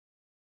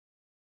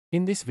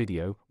In this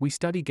video, we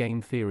study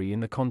game theory in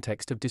the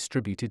context of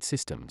distributed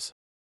systems.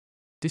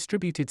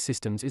 Distributed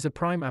systems is a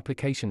prime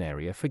application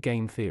area for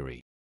game theory.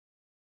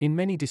 In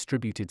many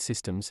distributed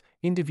systems,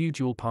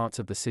 individual parts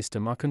of the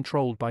system are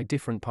controlled by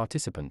different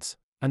participants,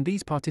 and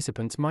these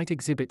participants might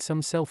exhibit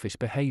some selfish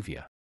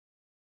behavior.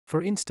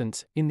 For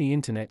instance, in the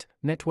internet,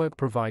 network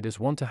providers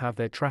want to have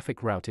their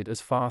traffic routed as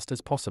fast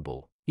as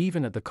possible,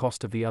 even at the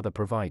cost of the other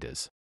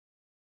providers.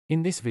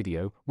 In this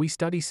video, we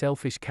study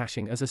selfish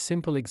caching as a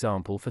simple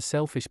example for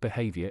selfish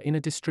behavior in a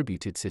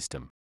distributed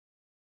system.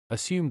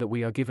 Assume that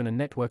we are given a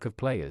network of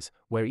players,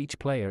 where each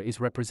player is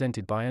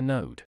represented by a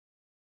node.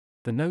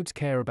 The nodes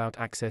care about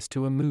access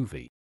to a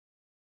movie.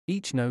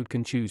 Each node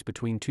can choose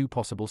between two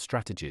possible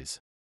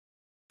strategies.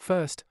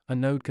 First, a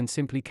node can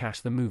simply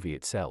cache the movie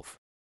itself.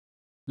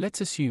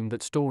 Let's assume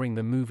that storing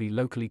the movie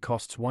locally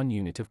costs 1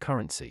 unit of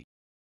currency.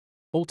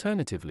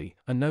 Alternatively,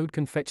 a node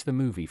can fetch the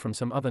movie from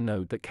some other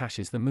node that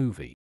caches the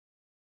movie.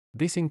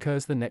 This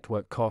incurs the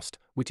network cost,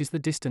 which is the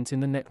distance in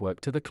the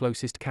network to the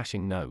closest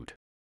caching node.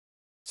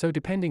 So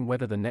depending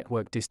whether the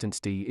network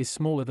distance d is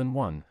smaller than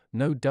 1,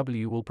 node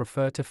W will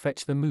prefer to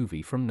fetch the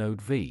movie from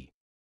node V.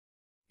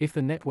 If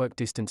the network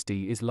distance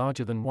d is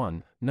larger than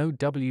 1, node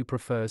W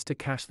prefers to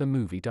cache the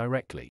movie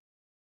directly.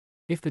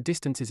 If the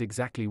distance is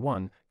exactly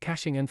 1,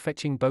 caching and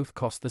fetching both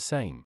cost the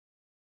same.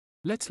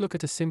 Let's look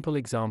at a simple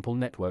example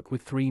network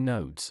with 3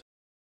 nodes.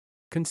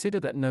 Consider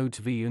that nodes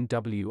V and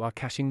W are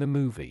caching the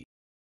movie.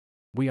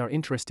 We are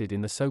interested in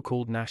the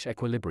so-called Nash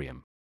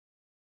equilibrium.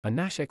 A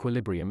Nash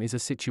equilibrium is a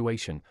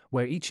situation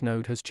where each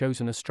node has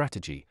chosen a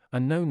strategy,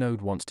 and no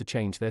node wants to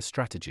change their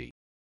strategy.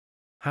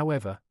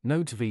 However,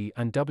 nodes V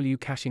and W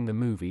caching the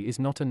movie is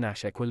not a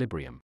Nash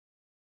equilibrium.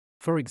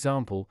 For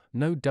example,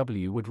 node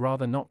W would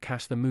rather not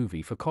cache the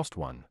movie for cost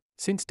 1,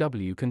 since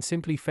W can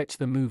simply fetch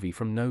the movie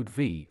from node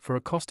V for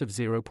a cost of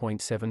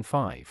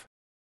 0.75.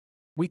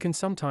 We can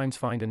sometimes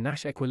find a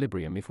Nash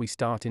equilibrium if we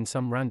start in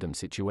some random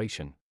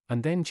situation,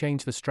 and then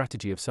change the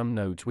strategy of some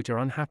nodes which are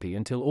unhappy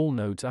until all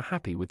nodes are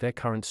happy with their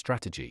current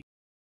strategy.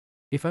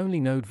 If only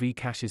node V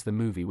caches the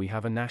movie, we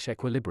have a Nash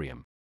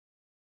equilibrium.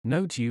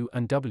 Nodes U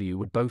and W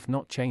would both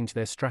not change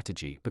their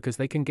strategy because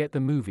they can get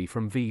the movie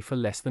from V for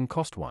less than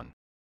cost 1.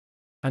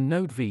 And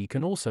node V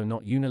can also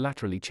not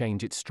unilaterally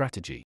change its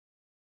strategy.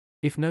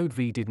 If node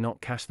V did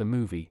not cache the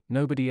movie,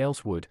 nobody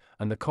else would,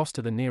 and the cost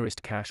to the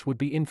nearest cache would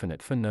be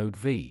infinite for node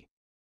V.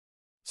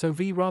 So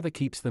V rather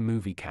keeps the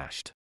movie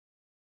cached.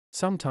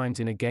 Sometimes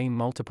in a game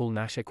multiple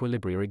Nash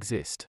equilibria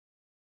exist.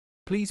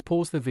 Please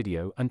pause the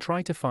video and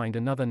try to find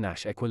another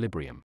Nash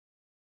equilibrium.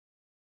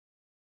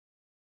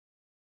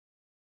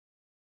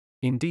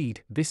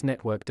 Indeed, this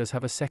network does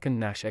have a second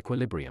Nash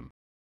equilibrium.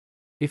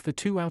 If the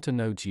 2 outer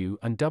nodes U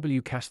and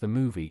W cache the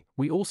movie,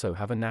 we also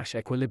have a Nash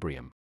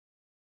equilibrium.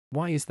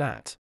 Why is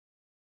that?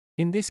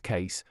 In this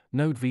case,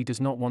 node V does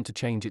not want to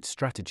change its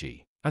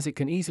strategy, as it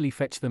can easily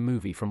fetch the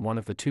movie from one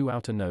of the 2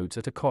 outer nodes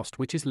at a cost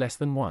which is less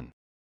than 1.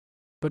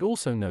 But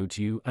also nodes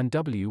U and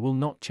W will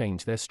not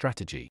change their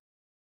strategy.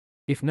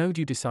 If node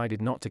U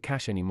decided not to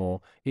cache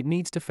anymore, it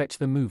needs to fetch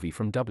the movie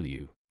from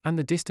W, and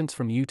the distance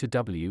from U to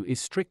W is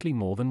strictly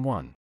more than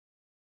 1.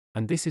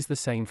 And this is the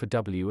same for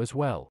W as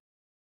well.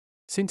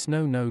 Since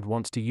no node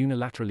wants to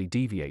unilaterally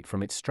deviate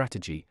from its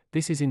strategy,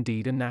 this is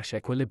indeed a Nash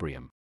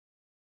equilibrium.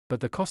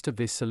 But the cost of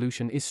this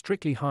solution is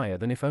strictly higher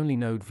than if only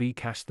node V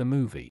cached the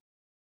movie.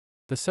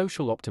 The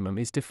social optimum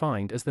is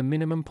defined as the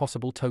minimum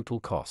possible total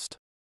cost.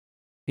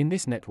 In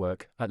this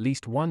network, at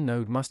least one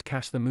node must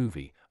cache the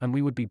movie, and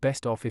we would be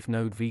best off if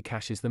node V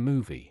caches the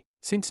movie,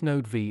 since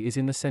node V is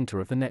in the center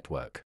of the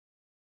network.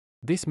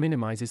 This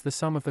minimizes the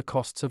sum of the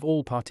costs of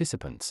all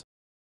participants.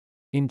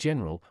 In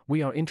general,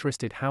 we are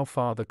interested how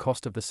far the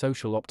cost of the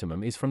social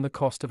optimum is from the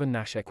cost of a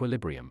Nash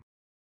equilibrium.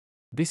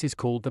 This is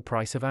called the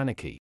price of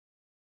anarchy.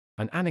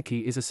 An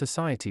anarchy is a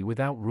society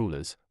without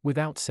rulers,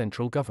 without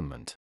central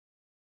government.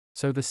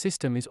 So the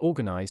system is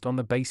organized on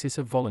the basis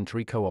of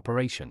voluntary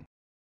cooperation.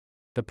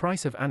 The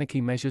price of anarchy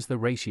measures the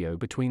ratio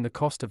between the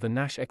cost of the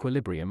Nash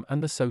equilibrium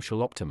and the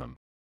social optimum.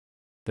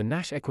 The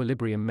Nash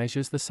equilibrium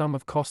measures the sum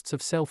of costs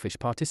of selfish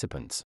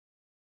participants.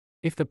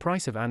 If the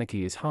price of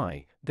anarchy is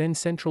high, then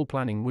central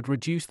planning would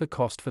reduce the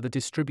cost for the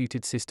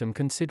distributed system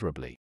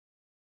considerably.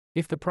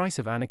 If the price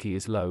of anarchy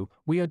is low,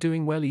 we are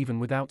doing well even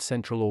without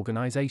central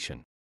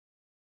organization.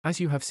 As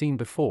you have seen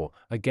before,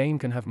 a game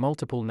can have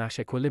multiple Nash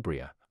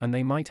equilibria, and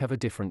they might have a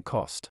different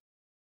cost.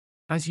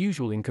 As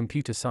usual in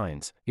computer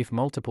science, if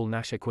multiple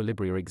Nash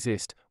equilibria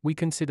exist, we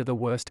consider the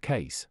worst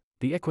case,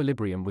 the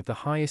equilibrium with the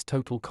highest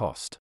total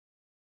cost.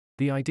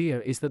 The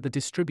idea is that the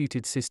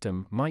distributed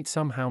system might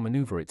somehow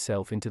maneuver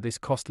itself into this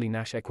costly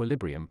Nash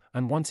equilibrium,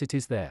 and once it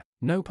is there,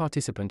 no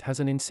participant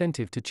has an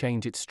incentive to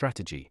change its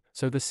strategy,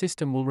 so the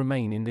system will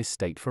remain in this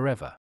state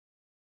forever.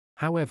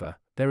 However,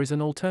 there is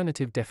an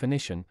alternative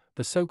definition,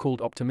 the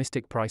so-called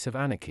optimistic price of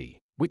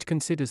anarchy, which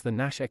considers the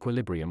Nash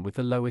equilibrium with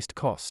the lowest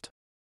cost.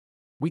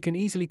 We can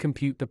easily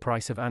compute the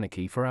price of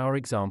anarchy for our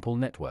example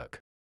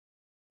network.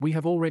 We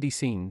have already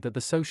seen that the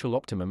social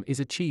optimum is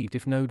achieved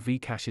if node V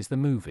caches the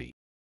movie.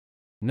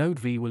 Node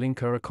V will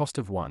incur a cost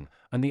of 1,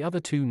 and the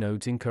other two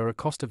nodes incur a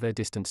cost of their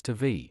distance to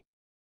V.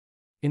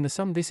 In the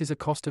sum, this is a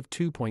cost of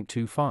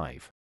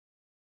 2.25.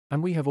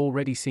 And we have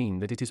already seen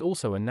that it is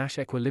also a Nash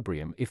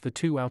equilibrium if the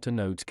two outer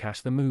nodes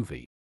cache the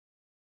movie.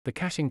 The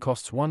caching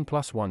costs 1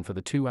 plus 1 for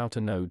the two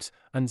outer nodes,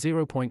 and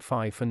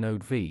 0.5 for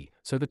node V,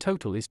 so the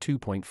total is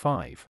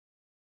 2.5.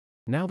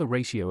 Now the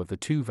ratio of the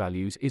two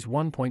values is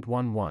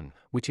 1.11,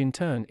 which in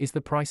turn is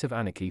the price of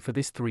anarchy for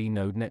this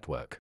three-node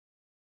network.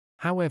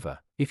 However,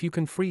 if you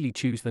can freely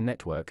choose the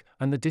network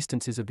and the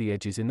distances of the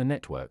edges in the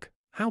network,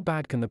 how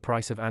bad can the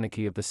price of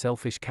anarchy of the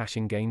selfish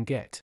caching game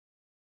get?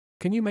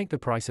 Can you make the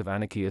price of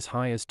anarchy as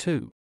high as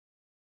 2?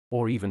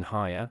 Or even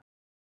higher?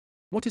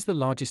 What is the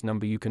largest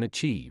number you can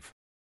achieve?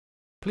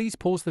 Please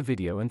pause the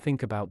video and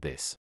think about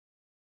this.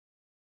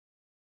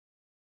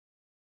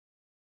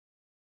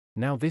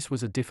 Now this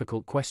was a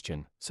difficult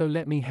question, so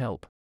let me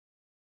help.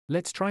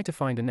 Let's try to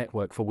find a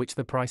network for which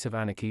the price of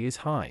anarchy is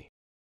high.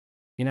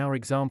 In our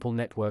example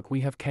network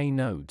we have k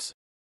nodes.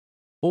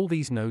 All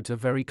these nodes are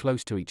very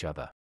close to each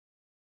other.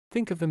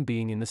 Think of them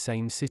being in the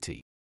same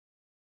city.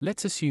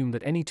 Let's assume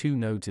that any two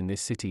nodes in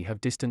this city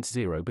have distance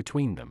 0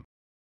 between them.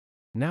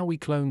 Now we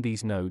clone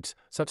these nodes,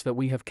 such that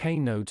we have k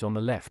nodes on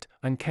the left,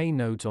 and k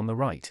nodes on the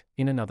right,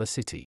 in another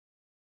city.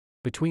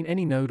 Between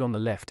any node on the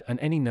left and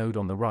any node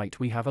on the right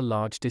we have a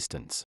large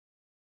distance.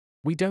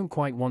 We don't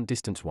quite want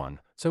distance 1,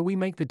 so we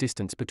make the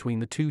distance between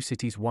the two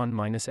cities 1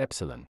 minus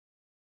epsilon.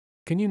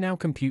 Can you now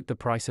compute the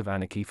price of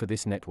anarchy for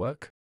this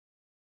network?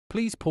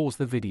 Please pause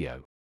the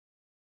video.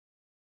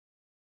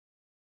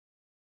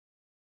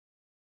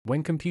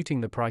 When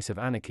computing the price of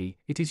anarchy,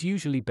 it is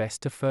usually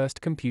best to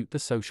first compute the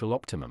social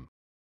optimum.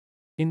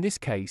 In this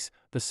case,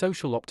 the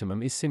social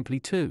optimum is simply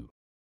 2.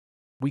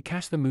 We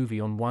cache the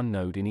movie on one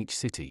node in each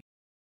city.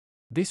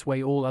 This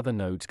way all other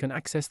nodes can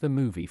access the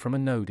movie from a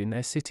node in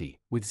their city,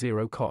 with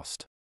 0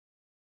 cost.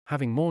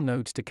 Having more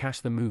nodes to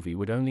cache the movie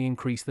would only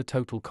increase the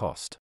total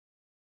cost.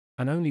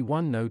 And only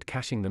one node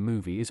caching the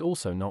movie is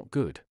also not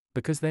good,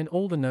 because then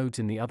all the nodes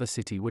in the other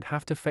city would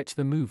have to fetch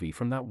the movie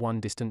from that one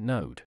distant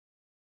node.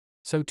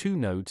 So 2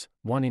 nodes,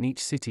 one in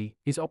each city,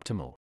 is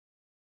optimal.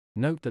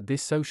 Note that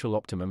this social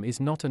optimum is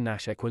not a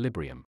Nash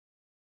equilibrium.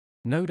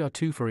 Node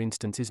R2 for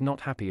instance is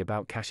not happy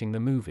about caching the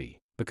movie,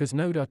 because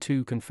node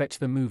R2 can fetch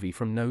the movie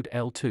from node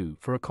L2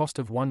 for a cost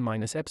of 1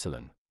 minus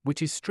epsilon,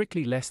 which is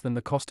strictly less than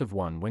the cost of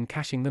 1 when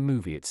caching the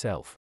movie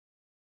itself.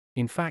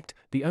 In fact,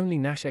 the only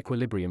Nash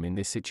equilibrium in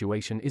this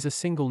situation is a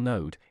single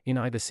node, in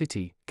either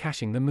city,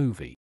 caching the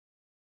movie.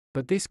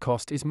 But this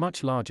cost is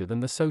much larger than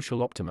the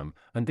social optimum,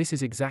 and this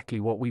is exactly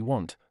what we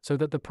want, so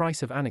that the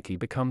price of anarchy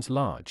becomes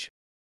large.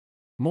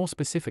 More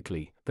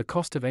specifically, the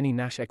cost of any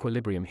Nash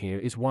equilibrium here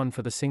is 1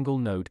 for the single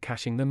node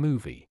caching the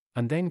movie,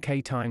 and then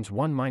k times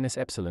 1 minus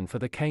epsilon for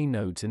the k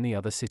nodes in the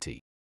other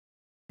city.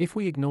 If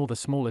we ignore the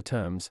smaller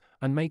terms,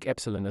 and make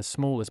epsilon as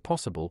small as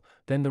possible,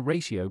 then the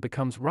ratio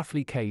becomes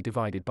roughly k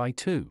divided by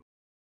 2.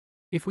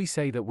 If we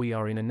say that we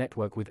are in a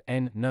network with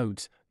n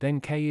nodes, then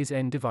k is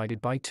n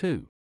divided by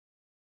 2.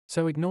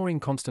 So ignoring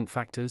constant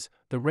factors,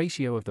 the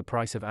ratio of the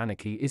price of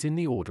anarchy is in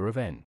the order of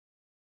n.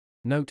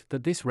 Note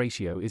that this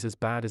ratio is as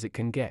bad as it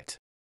can get.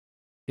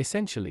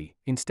 Essentially,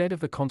 instead of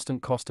the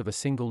constant cost of a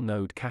single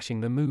node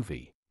caching the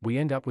movie, we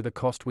end up with a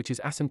cost which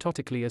is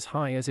asymptotically as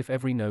high as if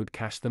every node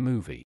cached the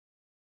movie.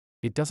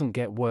 It doesn't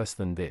get worse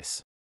than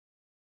this.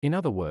 In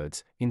other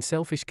words, in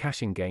selfish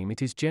caching game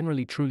it is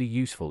generally truly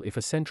useful if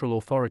a central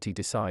authority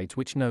decides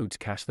which nodes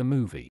cache the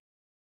movie.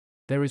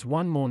 There is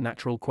one more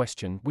natural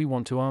question we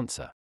want to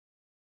answer.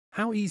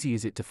 How easy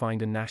is it to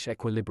find a Nash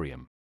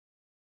equilibrium?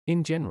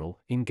 In general,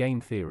 in game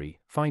theory,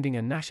 finding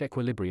a Nash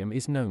equilibrium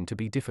is known to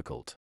be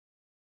difficult.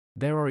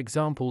 There are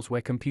examples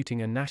where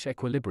computing a Nash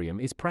equilibrium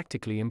is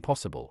practically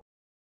impossible.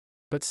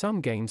 But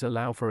some games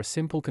allow for a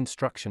simple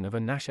construction of a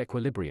Nash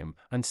equilibrium,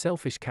 and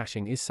selfish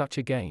caching is such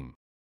a game.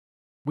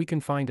 We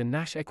can find a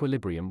Nash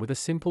equilibrium with a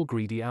simple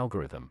greedy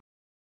algorithm.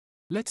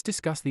 Let's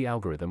discuss the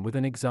algorithm with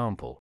an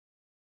example.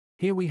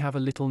 Here we have a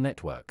little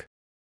network.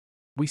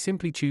 We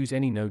simply choose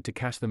any node to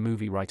cache the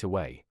movie right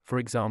away, for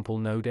example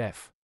node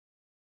F.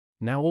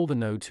 Now all the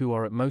nodes who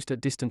are at most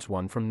at distance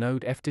 1 from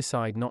node F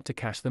decide not to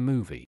cache the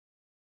movie.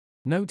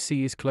 Node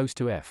C is close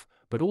to F,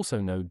 but also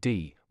node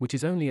D, which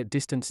is only at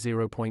distance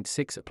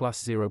 0.6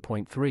 plus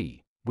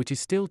 0.3, which is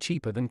still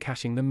cheaper than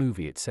caching the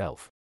movie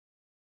itself.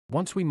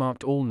 Once we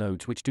marked all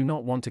nodes which do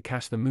not want to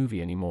cache the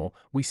movie anymore,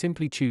 we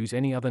simply choose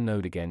any other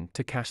node again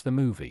to cache the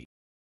movie.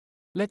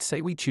 Let's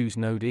say we choose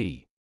node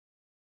E.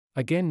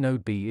 Again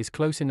node B is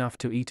close enough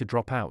to E to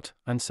drop out,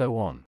 and so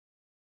on.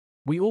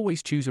 We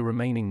always choose a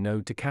remaining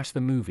node to cache the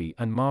movie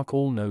and mark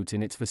all nodes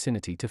in its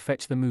vicinity to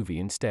fetch the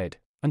movie instead,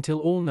 until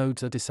all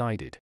nodes are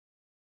decided.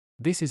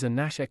 This is a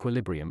Nash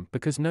equilibrium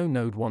because no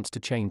node wants to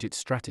change its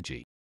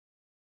strategy.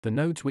 The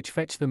nodes which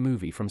fetch the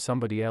movie from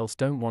somebody else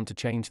don't want to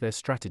change their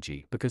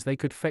strategy because they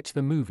could fetch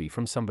the movie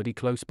from somebody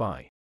close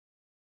by.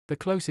 The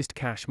closest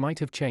cache might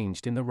have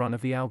changed in the run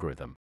of the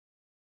algorithm.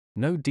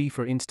 Node D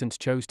for instance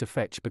chose to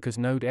fetch because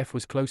node F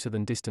was closer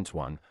than distance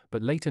 1,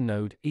 but later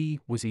node E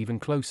was even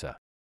closer.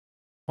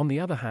 On the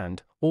other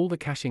hand, all the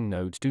caching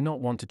nodes do not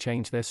want to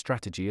change their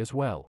strategy as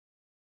well.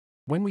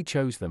 When we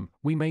chose them,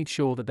 we made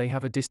sure that they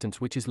have a distance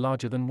which is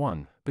larger than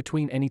 1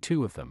 between any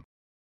two of them.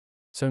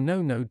 So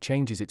no node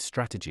changes its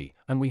strategy,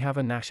 and we have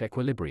a Nash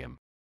equilibrium.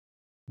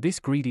 This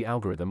greedy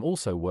algorithm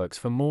also works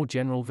for more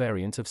general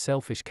variants of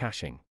selfish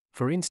caching,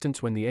 for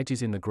instance when the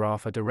edges in the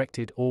graph are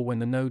directed or when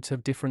the nodes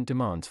have different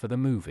demands for the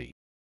movie.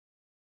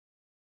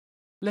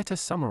 Let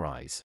us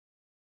summarize.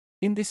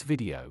 In this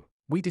video,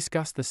 we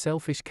discussed the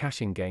selfish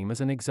caching game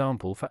as an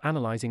example for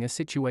analyzing a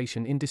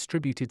situation in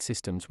distributed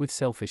systems with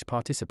selfish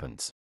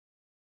participants.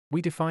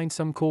 We defined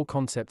some core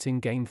concepts in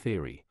game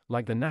theory,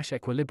 like the Nash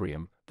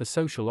equilibrium, the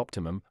social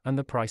optimum, and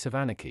the price of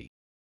anarchy.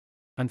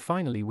 And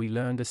finally, we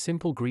learned a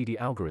simple greedy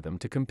algorithm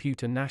to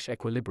compute a Nash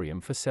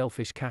equilibrium for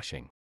selfish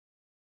caching.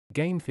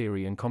 Game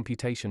theory and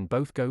computation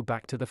both go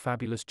back to the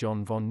fabulous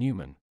John von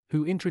Neumann,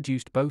 who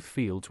introduced both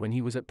fields when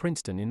he was at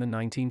Princeton in the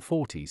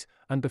 1940s,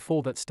 and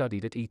before that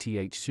studied at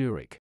ETH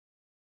Zurich.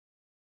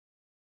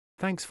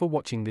 Thanks for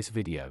watching this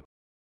video.